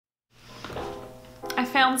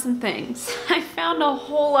found some things. I found a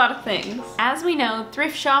whole lot of things. As we know,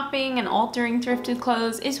 thrift shopping and altering thrifted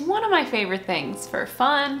clothes is one of my favorite things for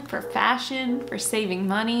fun, for fashion, for saving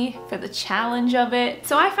money, for the challenge of it.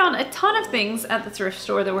 So I found a ton of things at the thrift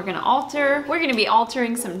store that we're gonna alter. We're gonna be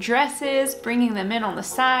altering some dresses, bringing them in on the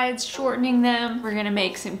sides, shortening them. We're gonna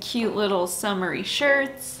make some cute little summery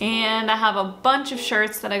shirts. And I have a bunch of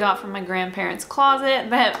shirts that I got from my grandparents'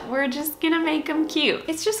 closet that we're just gonna make them cute.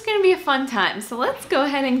 It's just gonna be a fun time. So let's go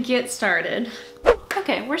ahead and get started.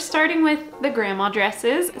 Okay, we're starting with the grandma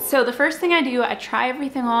dresses. So the first thing I do, I try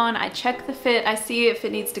everything on, I check the fit, I see if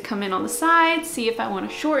it needs to come in on the sides, see if I want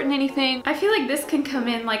to shorten anything. I feel like this can come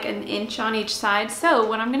in like an inch on each side. So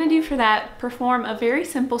what I'm gonna do for that, perform a very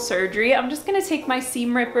simple surgery. I'm just gonna take my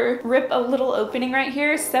seam ripper, rip a little opening right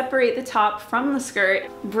here, separate the top from the skirt,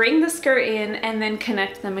 bring the skirt in, and then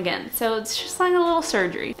connect them again. So it's just like a little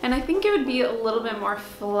surgery. And I think it would be a little bit more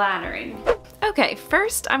flattering. Okay,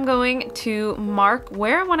 first I'm going to mark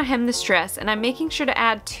where I want to hem this dress, and I'm making sure to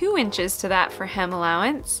add 2 inches to that for hem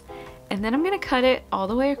allowance. And then I'm going to cut it all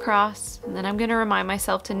the way across, and then I'm going to remind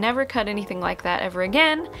myself to never cut anything like that ever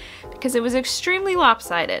again because it was extremely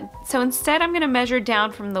lopsided. So instead I'm going to measure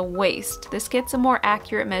down from the waist. This gets a more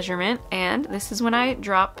accurate measurement, and this is when I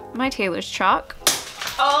drop my tailor's chalk.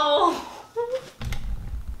 Oh!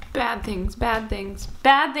 Bad things, bad things.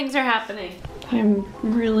 Bad things are happening. I'm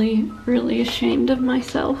really, really ashamed of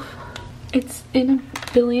myself. It's in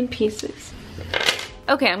a billion pieces.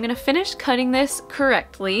 Okay, I'm gonna finish cutting this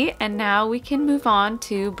correctly, and now we can move on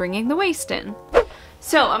to bringing the waist in.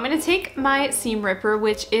 So I'm gonna take my seam ripper,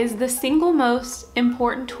 which is the single most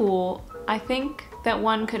important tool I think that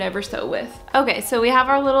one could ever sew with. Okay, so we have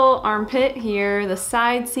our little armpit here, the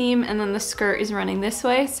side seam, and then the skirt is running this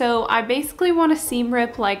way. So I basically want to seam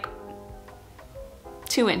rip like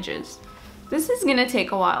 2 inches. This is gonna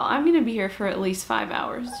take a while. I'm gonna be here for at least 5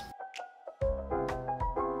 hours.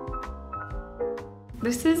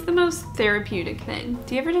 This is the most therapeutic thing.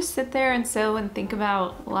 Do you ever just sit there and sew and think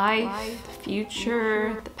about life, the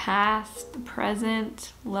future, the past, the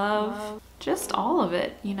present, love, just all of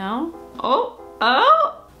it, you know? Oh!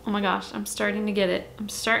 Oh my gosh, I'm starting to get it. I'm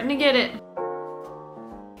starting to get it.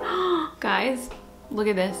 Guys, look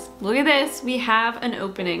at this. Look at this. We have an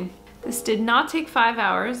opening. This did not take 5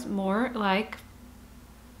 hours, more like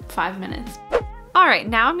 5 minutes. All right,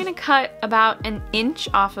 now I'm gonna cut about 1 inch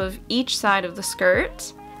off of each side of the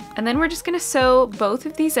skirt. And then we're just gonna sew both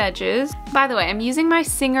of these edges. By the way, I'm using my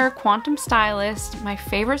Singer Quantum Stylist, my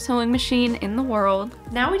favorite sewing machine in the world.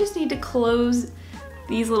 Now we just need to close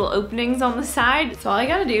these little openings on the side. So all I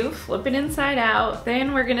gotta do, flip it inside out.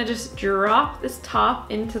 Then we're gonna just drop this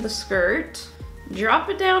top into the skirt, drop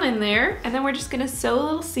it down in there, and then we're just gonna sew a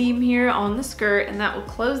little seam here on the skirt, and that will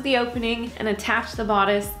close the opening and attach the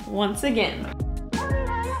bodice once again.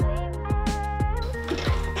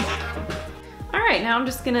 All right, now I'm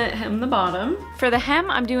just gonna hem the bottom. For the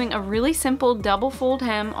hem, I'm doing a really simple double fold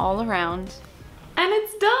hem all around, and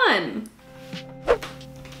it's done.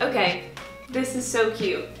 Okay. This is so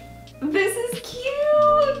cute. This is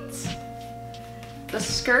cute! The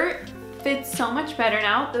skirt fits so much better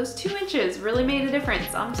now. Those 2 inches really made a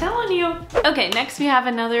difference, I'm telling you. Okay, next we have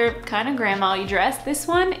another kind of grandma-y dress. This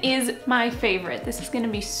one is my favorite. This is gonna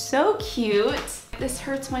be so cute. This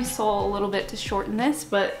hurts my soul a little bit to shorten this,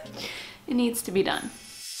 but it needs to be done.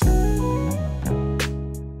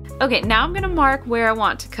 Okay, now I'm gonna mark where I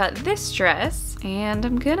want to cut this dress, and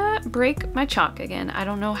I'm gonna break my chalk again. I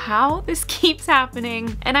don't know how this keeps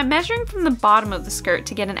happening. And I'm measuring from the bottom of the skirt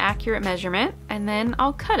to get an accurate measurement, and then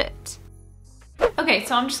I'll cut it. Okay,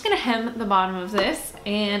 so I'm just gonna hem the bottom of this,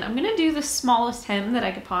 and I'm gonna do the smallest hem that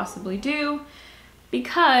I could possibly do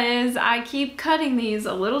because I keep cutting these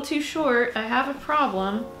a little too short. I have a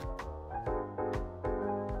problem.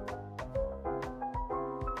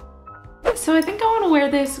 So I think I want to wear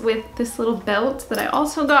this with this little belt that I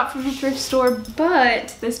also got from the thrift store,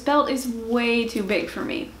 but this belt is way too big for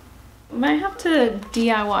me. I might have to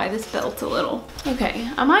DIY this belt a little. Okay,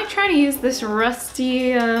 I might try to use this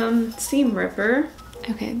rusty seam ripper.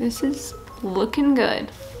 Okay, this is looking good.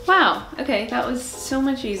 Wow, okay, that was so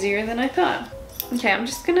much easier than I thought. Okay, I'm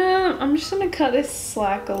just gonna cut this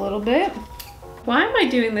slack a little bit. Why am I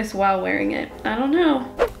doing this while wearing it? I don't know.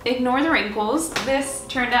 Ignore the wrinkles. This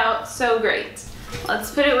turned out so great. Let's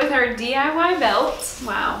put it with our DIY belt.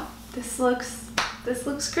 Wow, this looks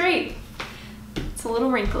great. It's a little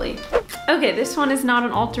wrinkly. Okay, this one is not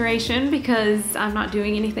an alteration because I'm not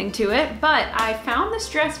doing anything to it, but I found this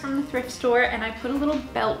dress from the thrift store and I put a little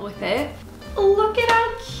belt with it. Look at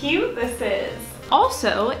how cute this is.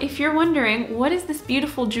 Also, if you're wondering, what is this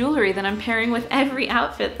beautiful jewelry that I'm pairing with every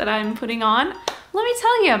outfit that I'm putting on? let me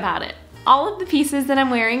tell you about it. All of the pieces that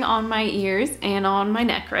I'm wearing on my ears and on my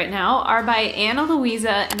neck right now are by Ana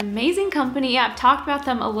Luisa, an amazing company. I've talked about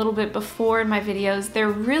them a little bit before in my videos.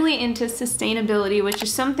 They're really into sustainability, which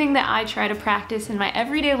is something that I try to practice in my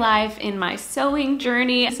everyday life, in my sewing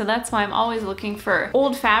journey. So that's why I'm always looking for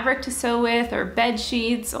old fabric to sew with, or bed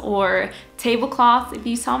sheets, or tablecloth. If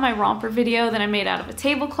you saw my romper video that I made out of a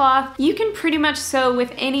tablecloth, you can pretty much sew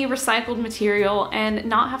with any recycled material and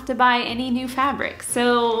not have to buy any new fabric.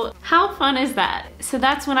 So how fun is that? So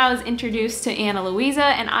that's when I was introduced to Ana Luisa,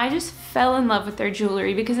 and I just fell in love with their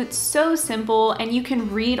jewelry because it's so simple and you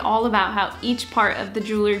can read all about how each part of the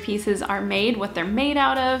jewelry pieces are made, what they're made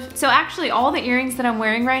out of. So actually all the earrings that I'm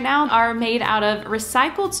wearing right now are made out of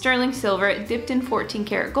recycled sterling silver dipped in 14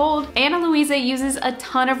 karat gold. Ana Luisa uses a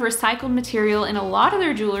ton of recycled material in a lot of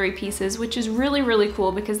their jewelry pieces, which is really, really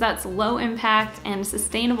cool because that's low impact and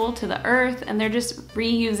sustainable to the earth, and they're just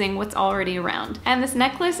reusing what's already around. And this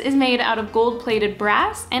necklace is made out of gold plated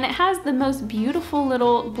brass, and it has the most beautiful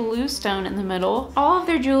little blue stone in the middle. All of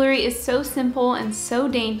their jewelry is so simple and so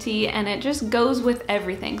dainty, and it just goes with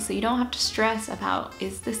everything, so you don't have to stress about,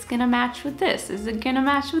 is this gonna match with this? Is it gonna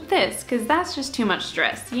match with this? Because that's just too much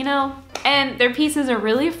stress, you know? And their pieces are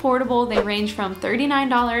really affordable. They range from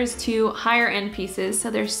 $39 to higher end pieces, so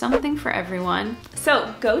there's something for everyone.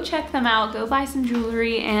 So go check them out, go buy some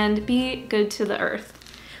jewelry, and be good to the earth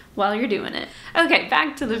while you're doing it. Okay,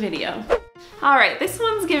 back to the video. All right, this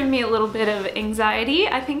one's giving me a little bit of anxiety.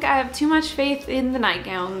 I think I have too much faith in the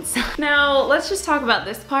nightgowns. Now, let's just talk about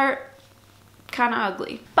this part. Kind of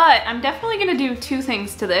ugly. But I'm definitely gonna do two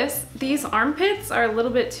things to this. These armpits are a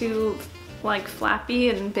little bit too like flappy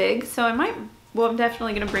and big, so I'm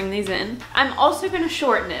definitely gonna bring these in. I'm also gonna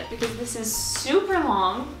shorten it because this is super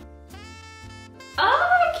long. Oh,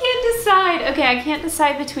 I can't decide. Okay, I can't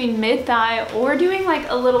decide between mid-thigh or doing like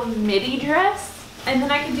a little midi dress. And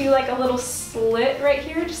then I could do like a little slit right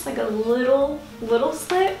here, just like a little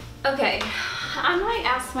slit. Okay, I might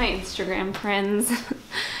ask my Instagram friends.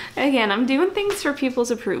 Again, I'm doing things for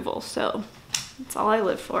people's approval, so that's all I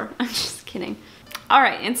live for. I'm just kidding. All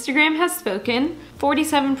right, Instagram has spoken.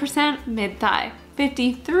 47% mid-thigh,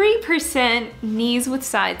 53% knees with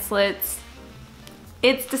side slits.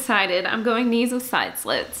 It's decided, I'm going knees with side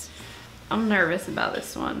slits. I'm nervous about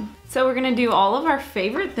this one. So we're gonna do all of our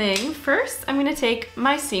favorite thing. First, I'm gonna take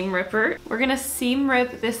my seam ripper. We're gonna seam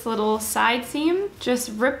rip this little side seam.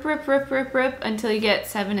 Just rip, rip, rip, rip, rip until you get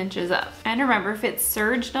 7 inches up. And remember, if it's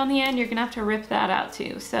serged on the end, you're gonna have to rip that out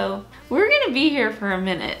too. So we're gonna be here for a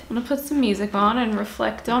minute. I'm gonna put some music on and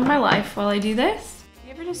reflect on my life while I do this.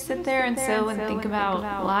 You ever just sit there and sew and think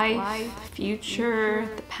about life, the future,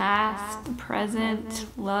 the past, the present,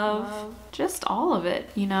 love, just all of it,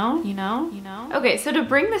 you know? Okay, so to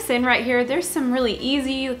bring this in right here, there's some really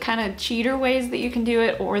easy kind of cheater ways that you can do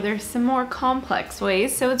it, or there's some more complex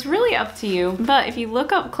ways, so it's really up to you. But if you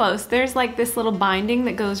look up close, there's like this little binding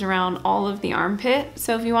that goes around all of the armpit.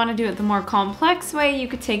 So if you want to do it the more complex way, you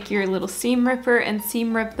could take your little seam ripper and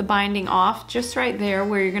seam rip the binding off just right there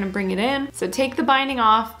where you're gonna bring it in. So take the binding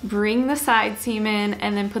off, bring the side seam in,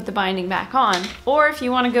 and then put the binding back on. Or if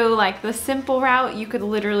you want to go like the simple route, you could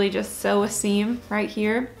literally just sew a seam right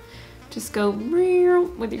here. Just go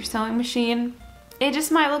with your sewing machine. It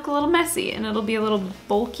just might look a little messy and it'll be a little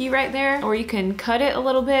bulky right there. Or you can cut it a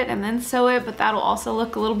little bit and then sew it, but that'll also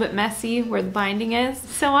look a little bit messy where the binding is.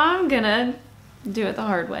 So I'm gonna do it the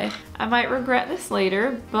hard way. I might regret this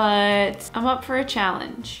later, but I'm up for a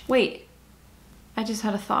challenge. Wait, I just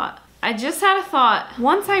had a thought.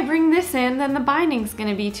 Once I bring this in, then the binding's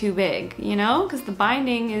gonna be too big, you know? Because the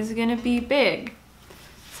binding is gonna be big.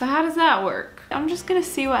 So how does that work? I'm just gonna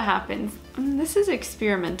see what happens. This is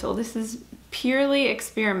experimental. This is purely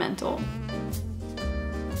experimental.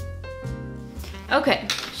 Okay,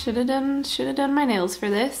 should have done my nails for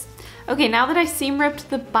this. Okay, now that I seam ripped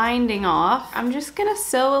the binding off, I'm just gonna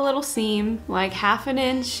sew a little seam, like 1/2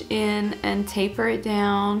 inch in, and taper it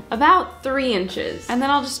down about 3 inches. And then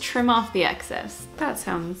I'll just trim off the excess. That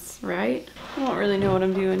sounds right. I don't really know what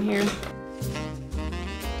I'm doing here.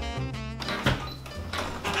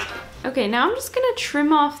 Okay, now I'm just gonna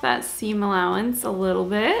trim off that seam allowance a little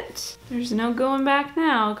bit. There's no going back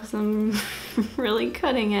now because I'm really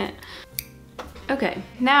cutting it. Okay,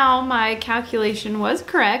 now my calculation was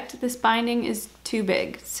correct. This binding is too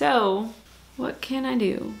big. So what can I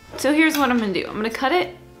do? So here's what I'm gonna do. I'm gonna cut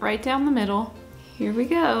it right down the middle. Here we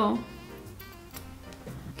go.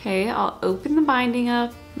 Okay, I'll open the binding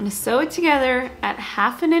up. I'm gonna sew it together at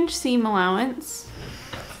 1/2 inch seam allowance.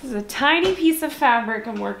 This is a tiny piece of fabric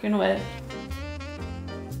I'm working with.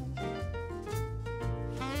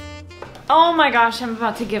 Oh my gosh, I'm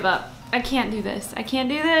about to give up. I can't do this. I can't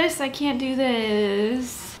do this. I can't do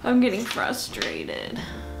this. I'm getting frustrated.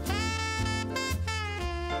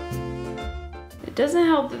 It doesn't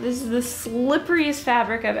help that this is the slipperiest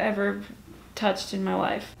fabric I've ever touched in my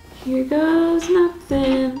life. Here goes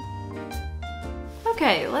nothing.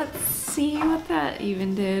 Okay, let's see what that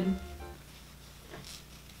even did.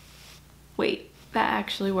 Wait, that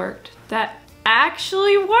actually worked. That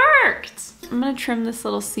actually worked! I'm gonna trim this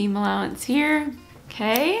little seam allowance here.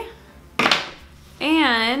 Okay.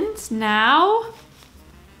 And now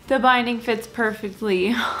the binding fits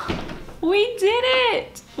perfectly. We did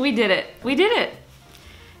it! We did it. We did it.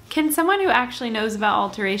 Can someone who actually knows about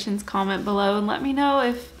alterations comment below and let me know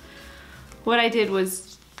if what I did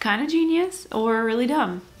was kind of genius or really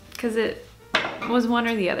dumb? Because it was one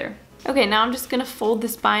or the other. Okay, now I'm just gonna fold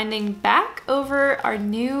this binding back over our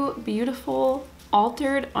new beautiful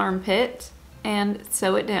altered armpit and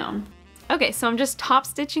sew it down. Okay, so I'm just top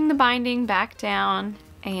stitching the binding back down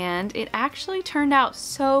and it actually turned out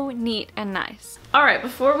so neat and nice. All right,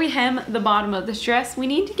 before we hem the bottom of this dress, we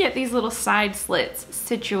need to get these little side slits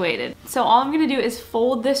situated. So all I'm gonna do is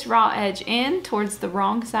fold this raw edge in towards the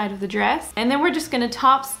wrong side of the dress, and then we're just gonna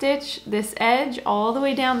top stitch this edge all the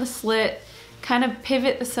way down the slit, kind of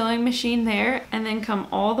pivot the sewing machine there, and then come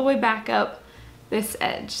all the way back up this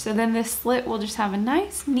edge. So then this slit will just have a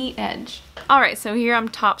nice, neat edge. All right, so here I'm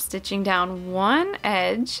top stitching down one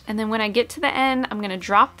edge, and then when I get to the end, I'm gonna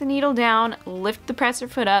drop the needle down, lift the presser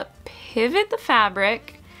foot up, pivot the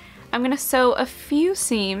fabric. I'm gonna sew a few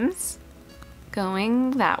seams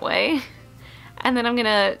going that way, and then I'm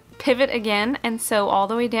gonna pivot again and sew all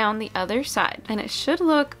the way down the other side. And it should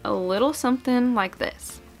look a little something like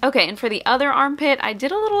this. Okay, and for the other armpit, I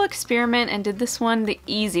did a little experiment and did this one the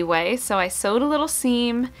easy way. So I sewed a little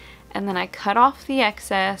seam and then I cut off the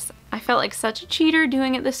excess. I felt like such a cheater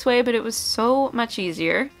doing it this way, but it was so much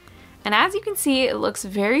easier. And as you can see, it looks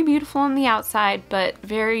very beautiful on the outside, but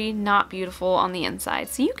very not beautiful on the inside.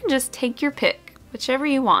 So you can just take your pick, whichever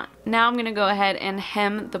you want. Now I'm gonna go ahead and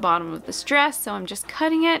hem the bottom of this dress. So I'm just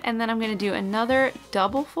cutting it and then I'm gonna do another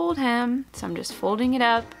double fold hem. So I'm just folding it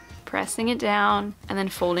up, pressing it down, and then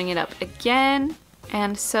folding it up again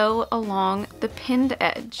and sew along the pinned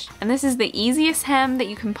edge. And this is the easiest hem that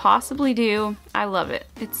you can possibly do. I love it.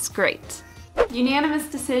 It's great. Unanimous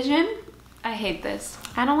decision. I hate this.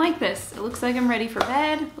 I don't like this. It looks like I'm ready for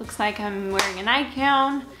bed. Looks like I'm wearing a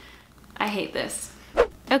nightgown. I hate this.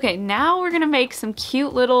 Okay, now we're gonna make some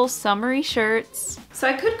cute little summery shirts. So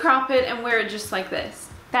I could crop it and wear it just like this.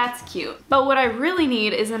 That's cute. But what I really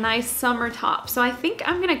need is a nice summer top. So I think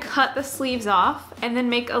I'm gonna cut the sleeves off and then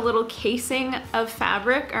make a little casing of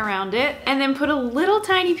fabric around it and then put a little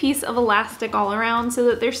tiny piece of elastic all around so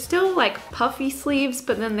that they're still like puffy sleeves,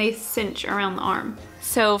 but then they cinch around the arm.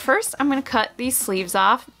 So first I'm gonna cut these sleeves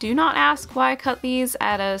off. Do not ask why I cut these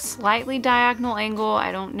at a slightly diagonal angle.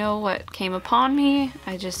 I don't know what came upon me.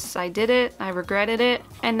 I did it, I regretted it.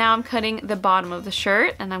 And now I'm cutting the bottom of the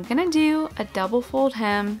shirt and I'm gonna do a double fold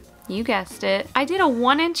hem. You guessed it. I did a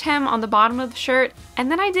 1-inch hem on the bottom of the shirt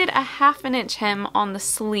and then I did a 1/2 inch hem on the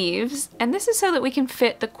sleeves. And this is so that we can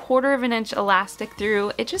fit the 1/4 inch elastic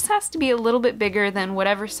through. It just has to be a little bit bigger than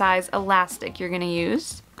whatever size elastic you're gonna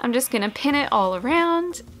use. I'm just gonna pin it all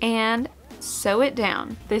around and sew it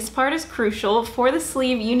down. This part is crucial. For the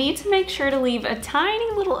sleeve, you need to make sure to leave a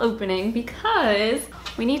tiny little opening because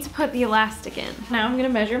we need to put the elastic in. Now I'm gonna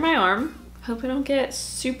measure my arm. Hope I don't get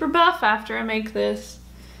super buff after I make this.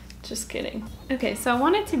 Just kidding. Okay, so I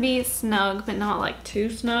want it to be snug, but not like too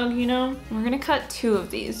snug, you know? We're gonna cut 2 of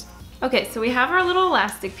these. Okay, so we have our little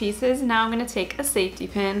elastic pieces. Now I'm gonna take a safety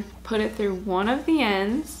pin, put it through one of the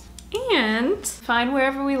ends, and find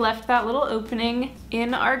wherever we left that little opening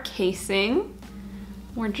in our casing.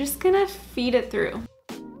 We're just gonna feed it through.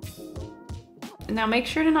 Now make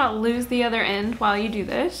sure to not lose the other end while you do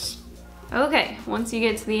this. Okay, once you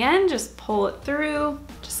get to the end, just pull it through.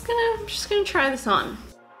 Just gonna try this on.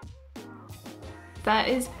 That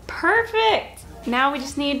is perfect. Now we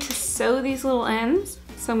just need to sew these little ends.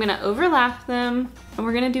 So I'm gonna overlap them and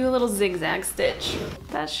we're gonna do a little zigzag stitch.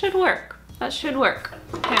 That should work. That should work.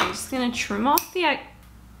 Okay, I'm just gonna trim off the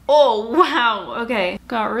oh, wow, okay.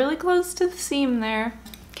 Got really close to the seam there.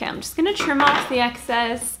 Okay, I'm just gonna trim off the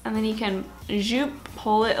excess and then you can zoop,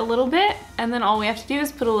 pull it a little bit, and then all we have to do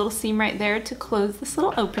is put a little seam right there to close this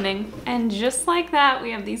little opening. And just like that,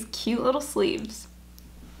 we have these cute little sleeves.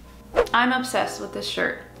 I'm obsessed with this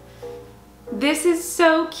shirt. This is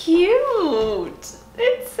so cute.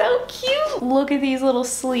 It's so cute. Look at these little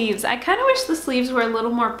sleeves. I kind of wish the sleeves were a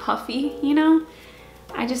little more puffy, you know?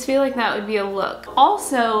 I just feel like that would be a look.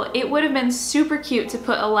 Also, it would have been super cute to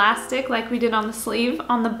put elastic like we did on the sleeve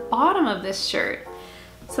on the bottom of this shirt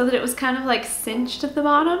so that it was kind of like cinched at the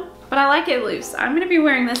bottom. But I like it loose. I'm gonna be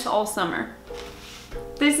wearing this all summer.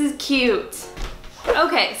 This is cute.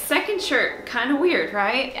 Okay, second shirt, kind of weird,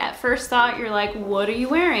 right? At first thought, you're like, what are you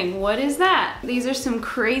wearing? What is that? These are some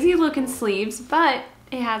crazy looking sleeves, but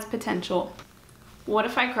it has potential. What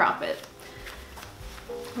if I crop it?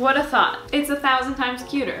 What a thought. It's 1,000 times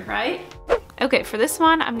cuter, right? Okay, for this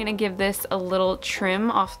one, I'm gonna give this a little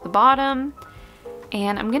trim off the bottom,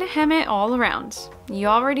 and I'm gonna hem it all around. You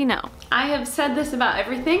already know. I have said this about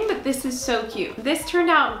everything, but this is so cute. This turned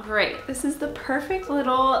out great. This is the perfect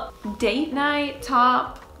little date night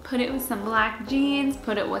top. Put it with some black jeans,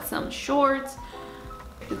 put it with some shorts.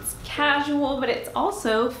 It's casual, but it's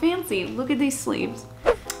also fancy. Look at these sleeves.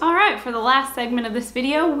 All right, for the last segment of this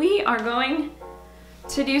video, we are going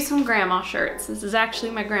to do some grandma shirts. This is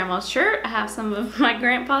actually my grandma's shirt. I have some of my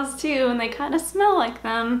grandpa's too, and they kind of smell like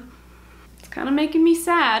them. It's kind of making me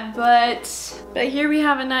sad, but here we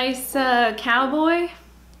have a nice cowboy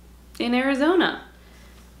in Arizona,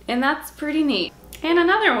 and that's pretty neat. And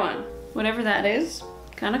another one, whatever that is,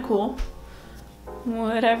 kind of cool.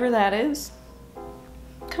 Whatever that is,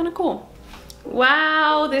 kind of cool.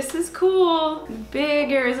 Wow, this is cool.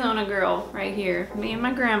 Big Arizona girl right here. Me and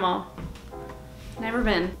my grandma. Never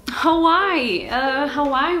been. Hawaii,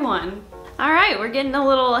 Hawaii one. All right, we're getting a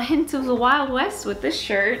little hint of the Wild West with this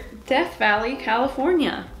shirt. Death Valley,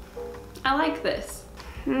 California. I like this.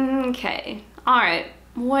 Okay, all right,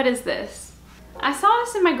 what is this? I saw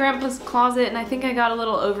this in my grandpa's closet and I think I got a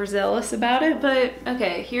little overzealous about it, but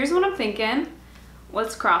okay, here's what I'm thinking.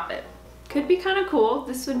 Let's crop it. Could be kind of cool.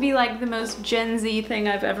 This would be like the most Gen Z thing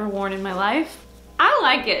I've ever worn in my life. I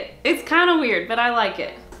like it. It's kind of weird, but I like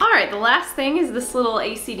it. All right, the last thing is this little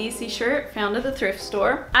AC/DC shirt found at the thrift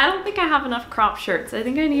store. I don't think I have enough crop shirts. I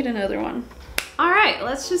think I need another one. All right,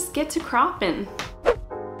 let's just get to cropping.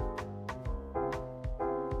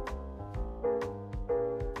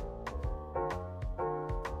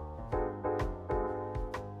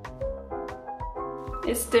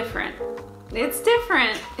 It's different. It's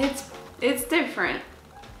different. It's different.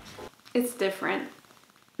 It's different.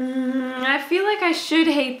 I feel like I should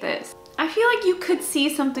hate this. I feel like you could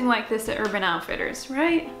see something like this at Urban Outfitters,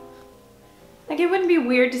 right? Like it wouldn't be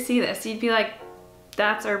weird to see this. You'd be like,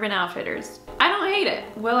 that's Urban Outfitters. I don't hate it.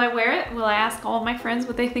 Will I wear it? Will I ask all my friends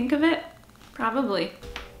what they think of it? Probably.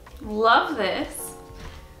 Love this.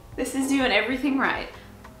 This is doing everything right.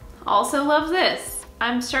 Also love this.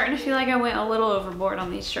 I'm starting to feel like I went a little overboard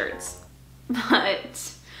on these shirts,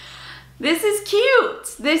 but this is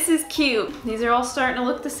cute. This is cute. These are all starting to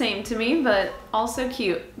look the same to me, but also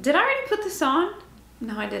cute. Did I already put this on?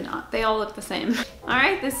 No, I did not. They all look the same. All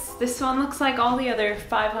right, this one looks like all the other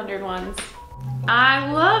 500 ones.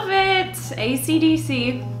 I love it.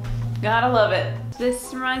 AC/DC. Gotta love it.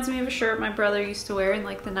 This reminds me of a shirt my brother used to wear in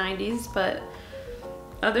like the 90s, but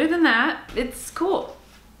other than that, it's cool.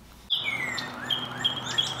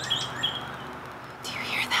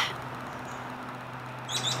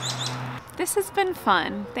 This has been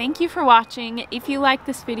fun. Thank you for watching. If you liked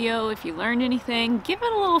this video, if you learned anything, give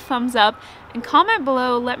it a little thumbs up and comment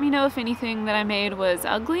below. Let me know if anything that I made was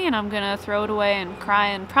ugly and I'm gonna throw it away and cry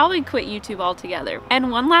and probably quit YouTube altogether. And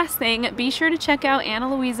one last thing, be sure to check out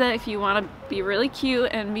Ana Luisa if you want to be really cute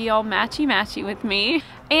and be all matchy-matchy with me.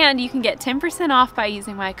 And you can get 10% off by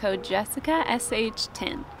using my code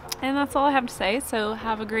JessicaSH10. And that's all I have to say, so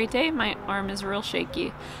have a great day. My arm is real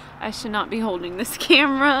shaky. I should not be holding this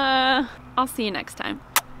camera. I'll see you next time.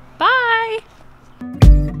 Bye!